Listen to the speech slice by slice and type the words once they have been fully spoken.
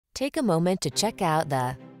Take a moment to check out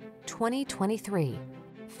the 2023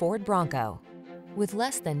 Ford Bronco. With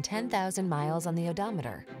less than 10,000 miles on the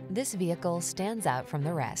odometer, this vehicle stands out from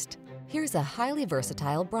the rest. Here's a highly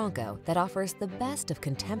versatile Bronco that offers the best of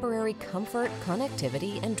contemporary comfort,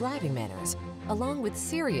 connectivity, and driving manners, along with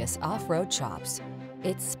serious off-road chops.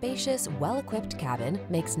 Its spacious, well-equipped cabin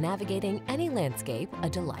makes navigating any landscape a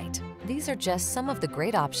delight. These are just some of the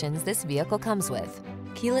great options this vehicle comes with: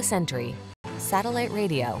 keyless entry, satellite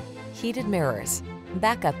radio, heated mirrors,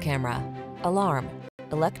 backup camera, alarm,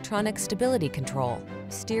 electronic stability control,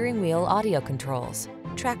 steering wheel audio controls,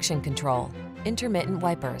 traction control, intermittent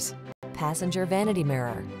wipers, passenger vanity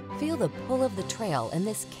mirror. Feel the pull of the trail in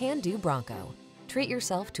this can-do Bronco. Treat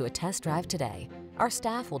yourself to a test drive today. Our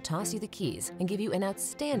staff will toss you the keys and give you an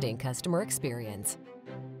outstanding customer experience.